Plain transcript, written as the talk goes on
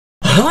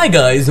Hi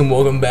guys, and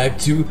welcome back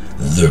to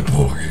The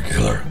Poké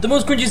Killer, the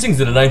most cringy things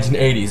in the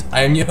 1980s.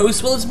 I am your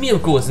host, well it's me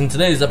of course, in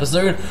today's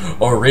episode,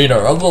 Arena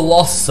of the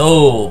Lost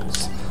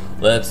Souls.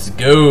 Let's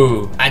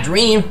go. I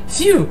dream,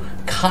 phew,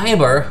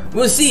 Kyber.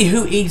 We'll see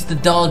who eats the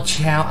dog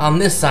chow on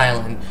this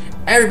island.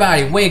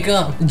 Everybody wake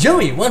up.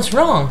 Joey, what's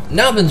wrong?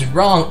 Nothing's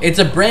wrong, it's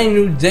a brand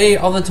new day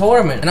of the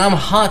tournament, and I'm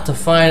hot to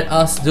find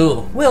us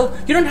duel. Well,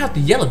 you don't have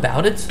to yell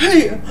about it.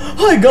 Hey,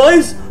 hi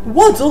guys,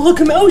 what's a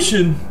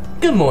locomotion?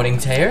 Good morning,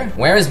 Taylor.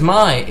 Where is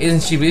Mai?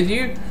 Isn't she with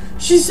you?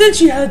 She said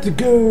she had to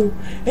go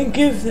and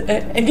give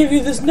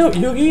you this note,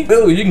 Yugi.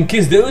 Oh, you can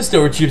kiss those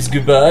star chips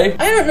goodbye.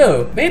 I don't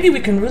know. Maybe we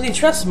can really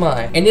trust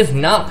Mai. And if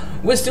not,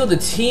 we're still the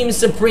team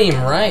supreme,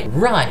 right?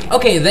 Right.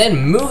 Okay,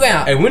 then move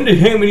out. I wonder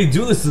how many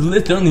duelists are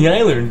left on the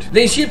island.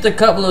 They shipped a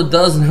couple of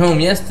dozen home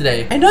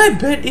yesterday. And I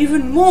bet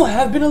even more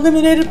have been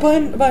eliminated by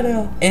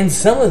now. And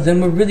some of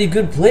them were really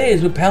good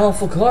players with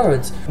powerful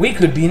cards. We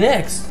could be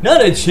next.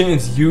 Not a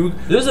chance, Yug.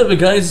 Those other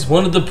guys just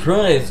wanted the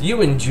prize.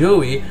 You and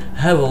Joey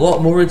have a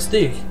lot more at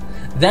stake.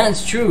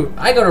 That's true.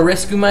 I gotta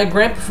rescue my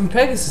grandpa from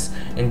Pegasus,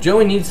 and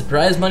Joey needs the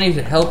prize money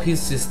to help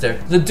his sister.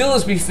 The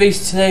duelists we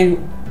face today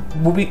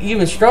will be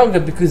even stronger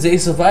because they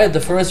survived the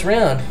first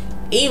round.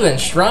 Even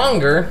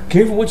stronger?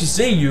 Careful what you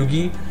say,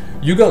 Yugi.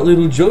 You got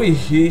little Joey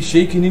here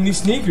shaking in his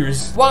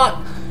sneakers. What?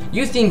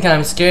 You think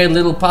I'm scared,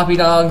 little puppy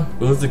dog?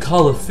 Well, if the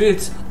collar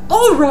fits.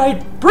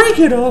 Alright, break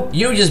it up.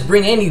 You just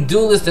bring any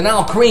duelist and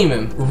I'll cream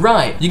him.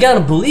 Right, you gotta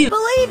believe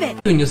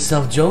it in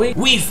yourself, Joey.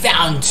 We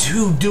found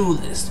two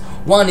duelists.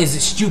 One is a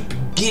stupid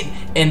git,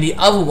 and the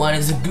other one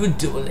is a good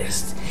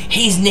duelist.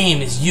 His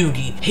name is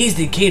Yugi. He's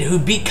the kid who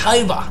beat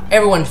Kaiba.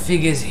 Everyone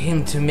figures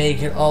him to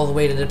make it all the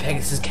way to the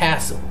Pegasus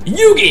Castle.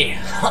 Yugi!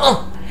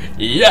 Huh?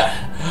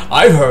 Yeah,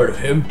 I've heard of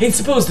him. He's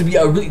supposed to be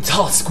a really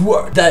tough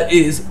squirt. That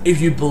is, if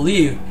you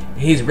believe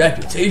his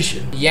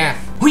reputation. Yeah,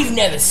 we've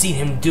never seen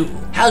him duel.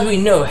 How do we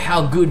know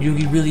how good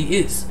Yugi really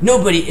is?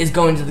 Nobody is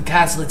going to the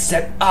castle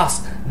except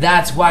us.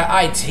 That's why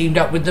I teamed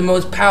up with the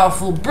most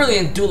powerful,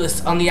 brilliant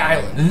duelist on the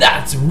island.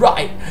 That's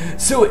right.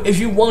 So if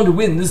you want to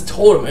win this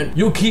tournament,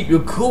 you'll keep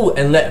your cool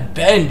and let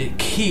Bandit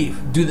Keith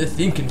do the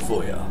thinking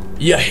for you.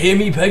 You hear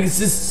me,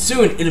 Pegasus?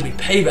 Soon it'll be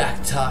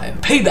payback time.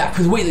 Payback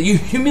for the way that you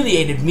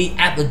humiliated me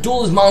at the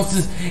Duelist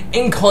Monsters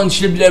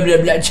Inconship blah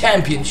blah blah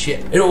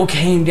championship. It all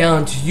came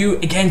down to you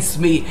against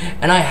me,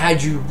 and I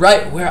had you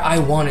right where I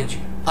wanted you.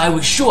 I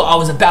was sure I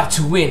was about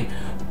to win,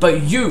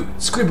 but you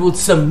scribbled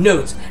some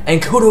notes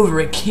and called over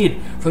a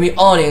kid from the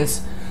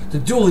audience to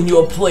duel in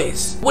your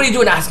place. What are you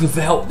doing asking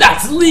for help?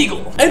 That's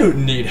illegal! I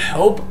don't need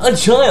help. A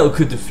child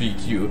could defeat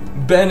you,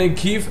 Bandit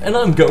Keith, and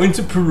I'm going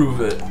to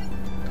prove it.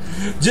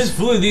 Just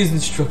follow these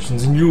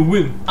instructions and you'll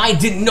win. I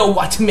didn't know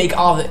what to make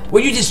of it. Were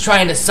you just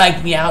trying to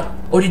psych me out?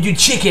 Or did you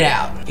chick it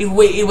out?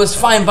 It was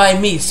fine by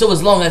me, so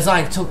as long as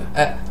I took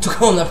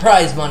home the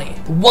prize money.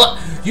 What?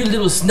 You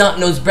little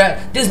snot-nosed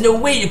brat. There's no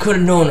way you could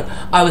have known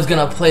I was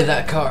gonna play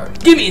that card.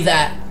 Give me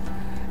that.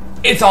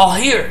 It's all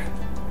here.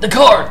 The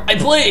card I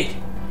played.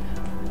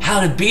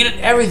 How to beat it,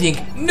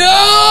 everything.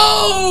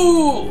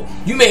 No!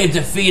 You may have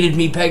defeated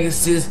me,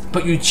 Pegasus,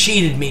 but you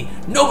cheated me.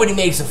 Nobody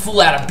makes a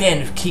fool out of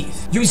Bandit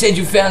Keith. You said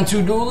you found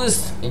two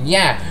duelists?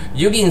 Yeah,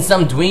 Yugi and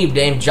some dweeb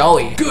named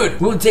Joey.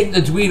 Good, we'll take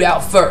the dweeb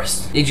out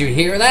first. Did you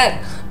hear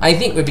that? I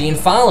think we're being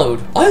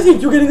followed. I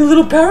think you're getting a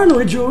little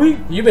paranoid, Joey.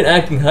 You've been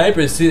acting hyper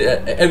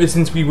ever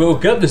since we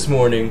woke up this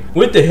morning.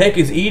 What the heck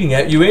is eating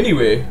at you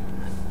anyway?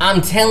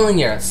 I'm telling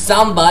you,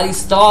 somebody's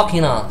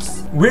stalking us.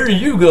 Where are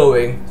you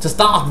going? To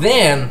stalk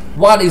them.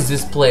 What is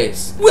this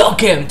place?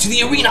 Welcome to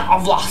the Arena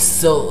of Lost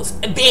Souls.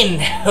 Abandon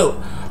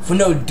hope, for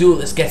no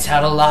duelist gets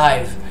out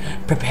alive.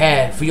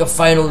 Prepare for your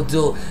final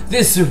duel.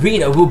 This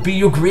arena will be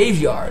your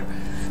graveyard.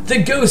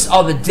 The ghosts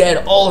are the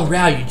dead all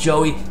around you,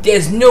 Joey.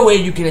 There's no way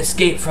you can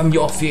escape from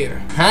your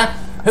fear. Huh?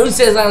 Who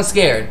says I'm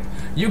scared?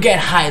 You can't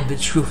hide the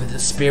truth of the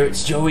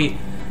spirits, Joey.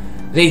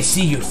 They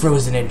see you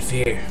frozen in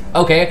fear.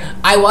 Okay,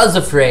 I was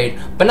afraid,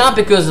 but not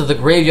because of the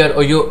graveyard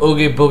or your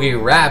oogie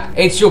boogie rap.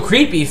 It's your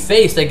creepy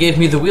face that gave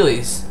me the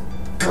willies.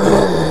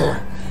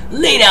 Grrr.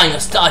 Lay down your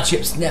star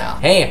chips now.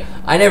 Hey,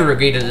 I never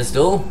agreed to this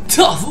duel.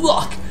 Tough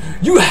luck.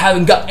 You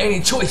haven't got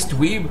any choice,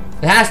 dweeb.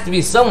 There has to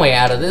be some way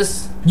out of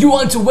this. You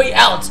want a way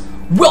out?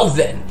 Well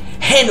then,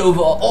 hand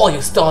over all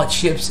your star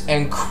chips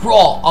and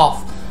crawl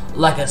off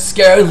like a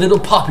scared little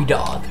puppy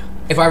dog.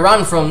 If I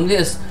run from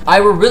this,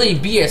 I will really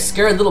be a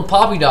scared little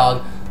puppy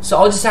dog, so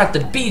I'll just have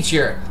to beat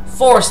you.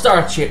 4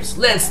 star chips,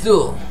 let's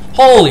do.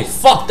 Holy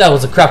fuck, that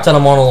was a crap ton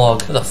of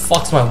monologue. Where the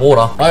fuck's my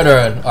water? Right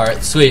on.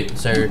 Alright, sweet.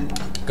 So,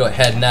 go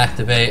ahead and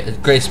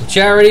activate Grace with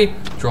Charity.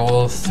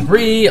 Draw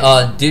 3,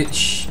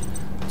 ditch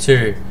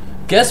 2.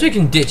 Guess we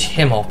can ditch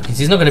him off, because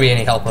he's not going to be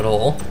any help at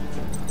all.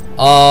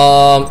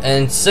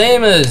 And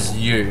same as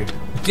you.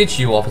 Ditch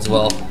you off as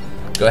well.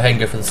 Go ahead and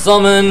go for the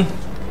summon.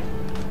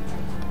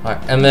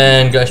 Alright, and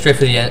then go straight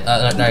for the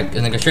and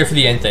then go straight for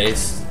the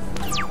Entes,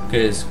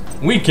 because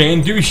we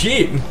can't do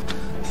shit.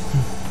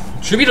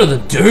 Tribute to the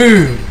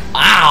Doom.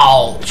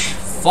 Ouch!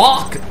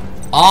 Fuck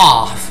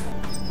off.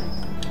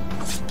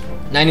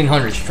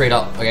 1900 straight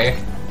up. Okay.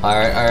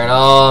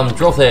 Alright.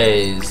 Draw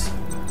phase.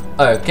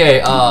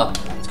 Okay,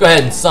 let's go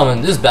ahead and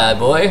summon this bad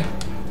boy.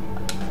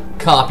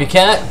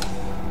 Copycat.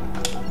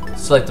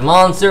 Select the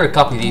monster,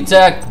 copy the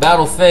attack,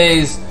 battle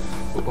phase.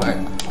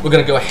 We're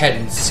gonna go ahead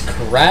and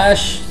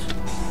crash.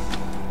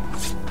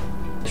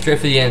 Straight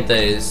for the end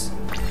phase.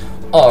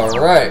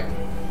 Alright.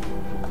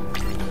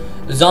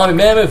 The zombie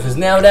mammoth is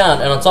now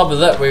down, and on top of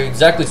that, we're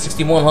exactly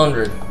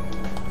 6,100.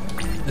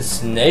 The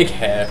snake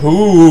hair.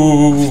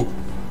 Ooh!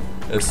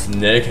 The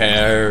snake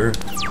hair.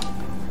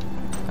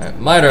 Alright,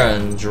 my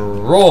turn.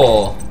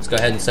 Draw. Let's go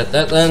ahead and set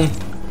that then.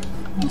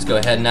 Let's go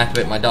ahead and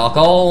activate my Dark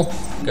Hole.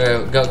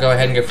 Go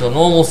ahead and go for the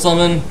normal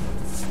summon.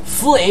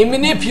 Flame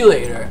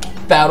Manipulator.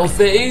 Battle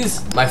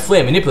phase. My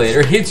Flame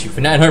Manipulator hits you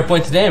for 900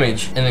 points of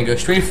damage, and then go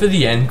straight for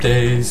the end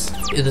phase.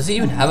 Does he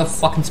even have a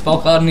fucking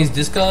spell card in his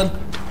discard?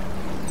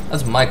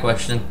 That's my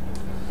question.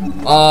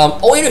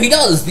 Oh wait, no, he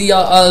does. The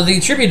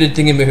attributed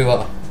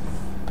thingy-mahooah.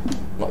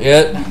 Not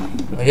yet.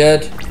 Not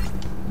yet.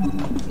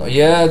 Not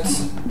yet.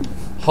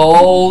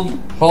 Hold.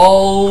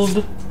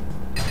 Hold.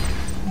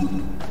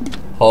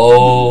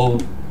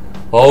 Hold.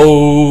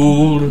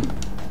 Hold.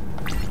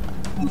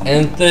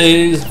 End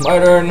phase. My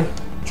turn.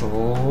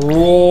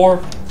 Draw.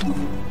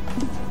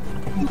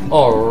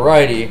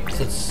 Alrighty.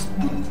 So it's...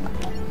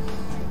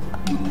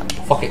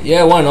 Fuck it.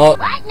 Yeah, why not?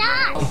 Why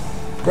not?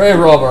 Grave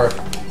Robber.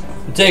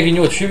 I'm taking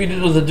you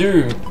attributed to the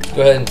doom.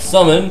 Go ahead and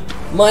summon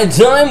my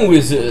Time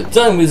Wizard.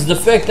 Time Wizard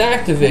effect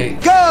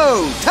activate.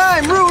 Go!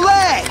 Time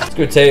roulette! Let's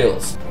go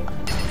Tails.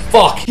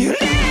 Fuck.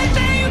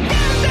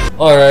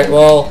 Alright,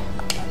 well.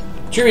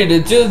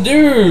 Attributed to the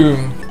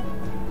doom.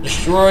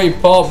 Destroy,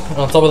 pop.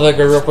 On top of that,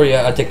 Grave Robber,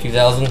 yeah, I take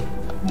 2,000.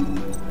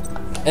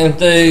 End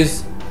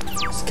phase.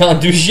 Just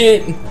can't do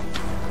shit.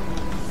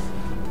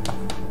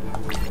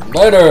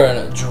 My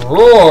turn.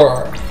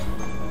 Draw.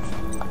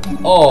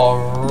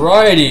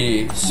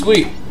 Alrighty,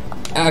 sweet.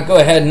 I'll go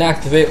ahead and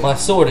activate my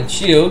sword and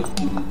shield.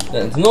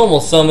 Then it's normal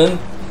summon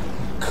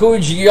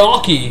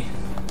Kujiaki.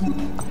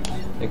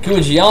 And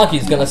Kujiaki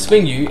is gonna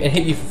swing you and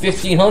hit you for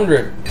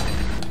 1,500.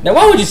 Now,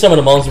 why would you summon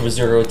a monster with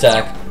 0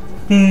 attack?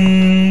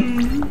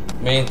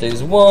 Main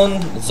phase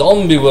 1,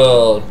 Zombie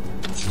World.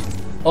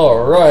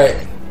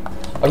 Alright.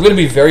 I'm gonna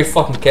be very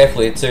fucking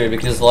careful here too,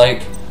 because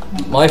like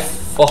my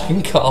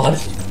fucking card.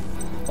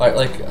 Alright,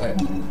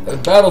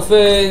 like battle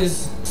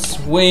phase.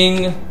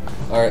 Swing.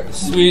 Alright,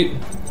 sweet.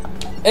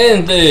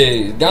 End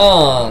phase.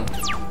 Gone.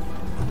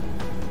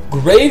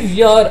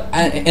 Graveyard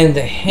and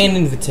the Hand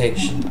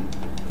Invitation.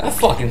 That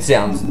fucking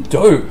sounds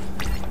dope.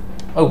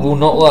 I will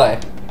not lie.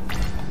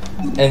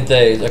 End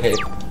phase. Okay.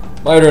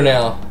 My turn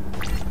now.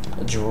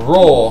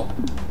 Draw.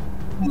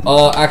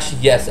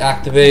 Actually, yes.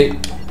 Activate.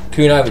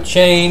 Kunai with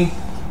Chain.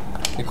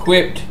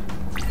 Equipped.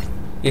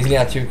 He's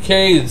now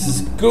 2k. This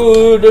is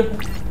good.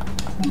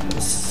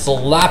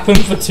 Slap him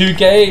for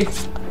 2k.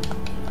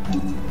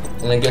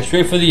 And then go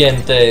straight for the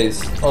end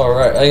phase.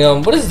 Alright,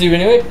 what does it do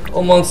anyway?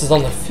 All monsters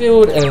on the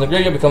field and in the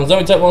graveyard become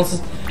zombie type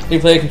monsters. New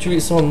player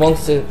contributes some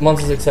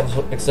monsters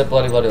except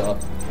bloody blah.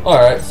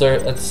 Alright, so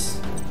it's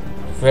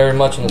very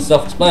much on the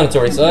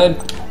self-explanatory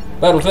side.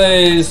 Battle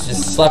phase,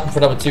 just slap him for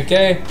another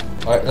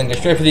 2k. Alright, then go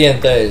straight for the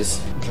end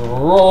phase.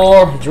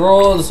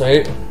 Draws,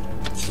 wait.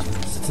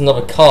 It's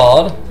another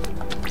card.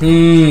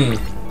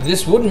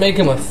 This would make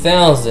him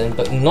 1,000,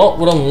 but not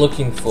what I'm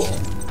looking for.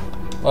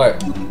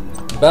 Alright.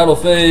 Battle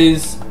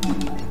phase.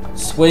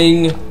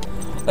 Swing.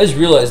 I just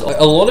realized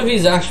a lot of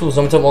these actual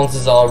zombie type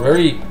monsters are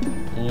very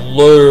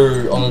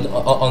low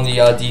on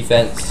the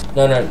defense.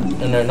 No,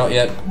 not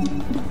yet.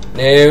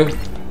 No.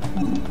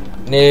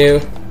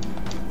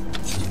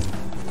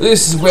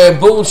 This is where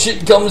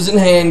bullshit comes in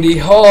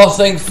handy. Oh,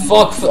 thank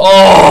fuck for.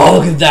 Oh,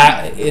 look at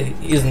that.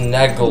 Isn't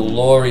that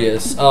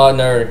glorious?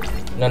 No.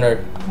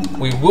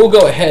 We will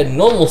go ahead and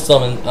normal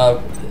summon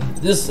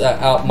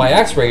my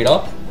Axe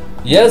Raider.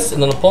 Yes,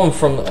 and then upon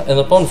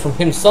from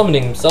him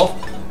summoning himself,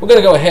 we're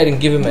gonna go ahead and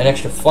give him an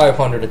extra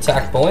 500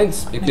 attack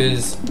points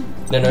because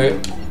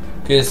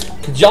because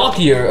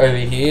Kajakio over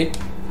here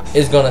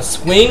is gonna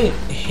swing,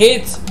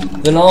 hit,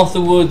 then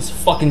afterwards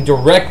fucking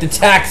direct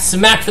attack,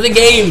 smack for the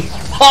game.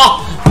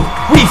 Ha!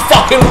 We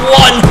fucking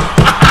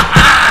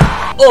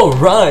won!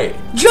 Alright.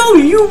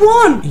 Joey, you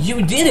won!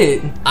 You did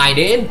it. I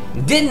did?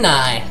 Didn't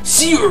I?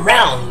 See you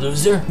around,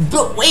 loser.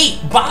 But wait,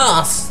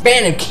 boss!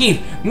 Ban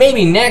Keith,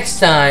 maybe next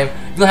time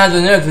you'll have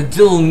the nerve to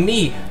duel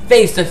me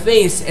face to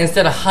face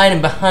instead of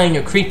hiding behind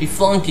your creepy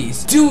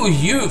flunkies. Duel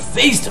you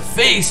face to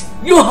face?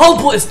 You're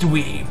hopeless,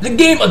 dweeb! The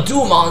game of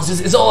Duel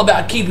Monsters is all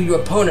about keeping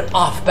your opponent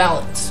off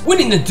balance.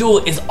 Winning the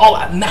duel is all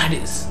that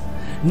matters.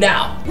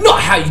 Now,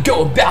 not how you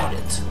go about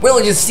it.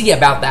 We'll just see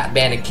about that,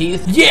 Bandit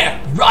Keith.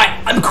 Yeah,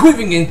 right. I'm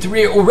quivering in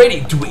 3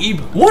 already,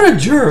 dweeb. What a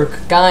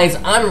jerk. Guys,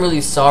 I'm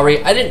really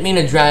sorry. I didn't mean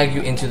to drag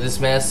you into this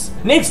mess.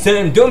 Next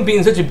time, don't be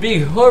in such a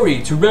big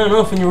hurry to run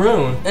off on your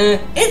own.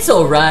 It's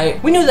alright.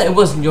 We knew that it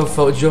wasn't your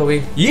fault,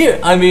 Joey. Yeah,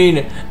 I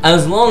mean,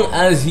 as long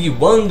as he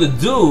won the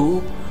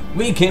duel,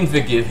 We can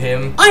forgive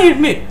him. I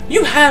admit,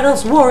 you had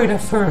us worried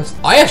at first.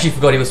 I actually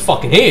forgot he was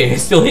fucking here.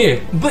 He's still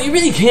here. But you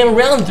really came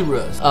around through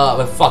us.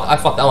 But fuck, I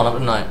fucked that one up,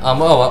 didn't I? Oh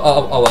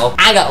well.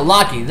 I got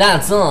lucky,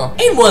 that's all.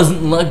 It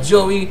wasn't luck,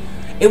 Joey.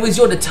 It was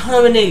your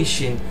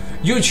determination,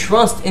 your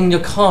trust in your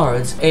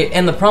cards,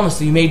 and the promise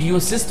that you made to your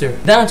sister.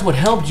 That's what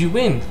helped you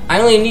win. I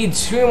only need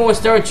 2 more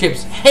star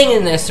chips. Hang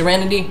in there,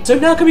 Serenity. So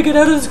now can we get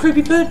out of this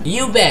creepy pit?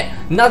 You bet.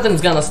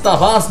 Nothing's gonna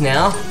stop us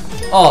now.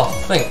 Oh,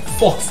 thank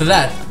fuck for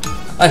that.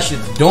 That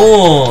shit's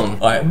done.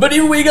 Alright, but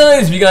anyway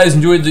guys, if you guys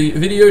enjoyed the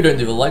video, don't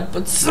leave a like,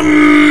 but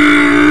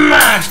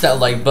smash that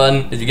like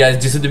button. If you guys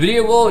disliked the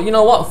video, well, you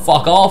know what?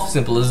 Fuck off.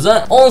 Simple as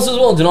that. Also as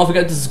well, do not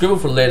forget to subscribe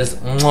for the latest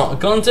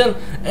content.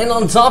 And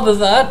on top of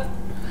that,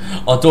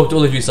 I'll talk to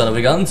all of you son of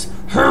a guns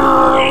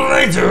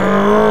later.